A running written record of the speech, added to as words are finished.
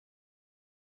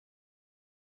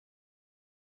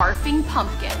Barfing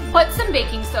Pumpkin. Put some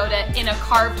baking soda in a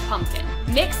carved pumpkin.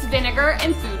 Mix vinegar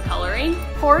and food coloring,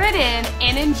 pour it in,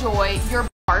 and enjoy your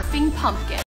Barfing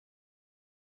Pumpkin.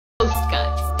 Ghost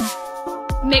guts.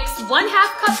 Mix 1/2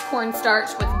 cup cornstarch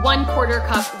with 1/4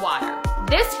 cup water.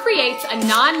 This creates a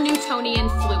non-Newtonian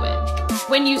fluid.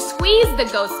 When you squeeze the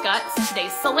ghost guts, they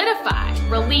solidify.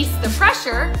 Release the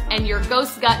pressure, and your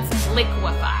ghost guts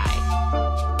liquefy.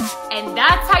 And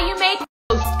that's how you make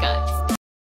ghost guts.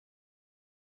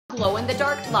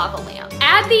 Glow-in-the-dark lava lamp.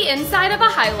 Add the inside of a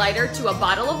highlighter to a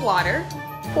bottle of water,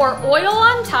 pour oil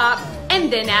on top,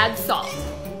 and then add salt.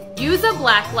 Use a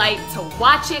black light to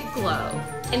watch it glow.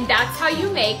 And that's how you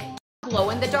make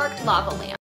glow-in-the-dark lava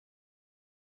lamp.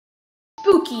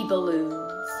 Spooky balloons.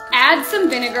 Add some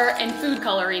vinegar and food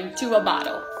coloring to a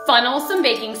bottle. Funnel some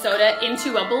baking soda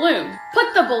into a balloon.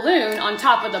 Put the balloon on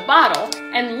top of the bottle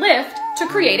and lift to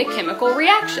create a chemical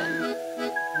reaction.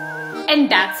 And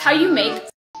that's how you make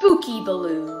spooky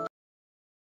balloons.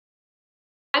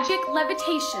 Magic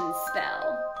levitation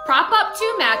spell. Prop up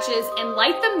 2 matches and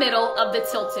light the middle of the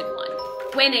tilted one.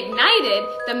 When ignited,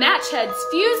 the match heads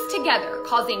fuse together,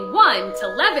 causing one to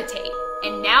levitate.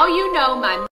 And now you know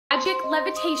my magic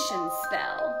levitation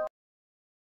spell.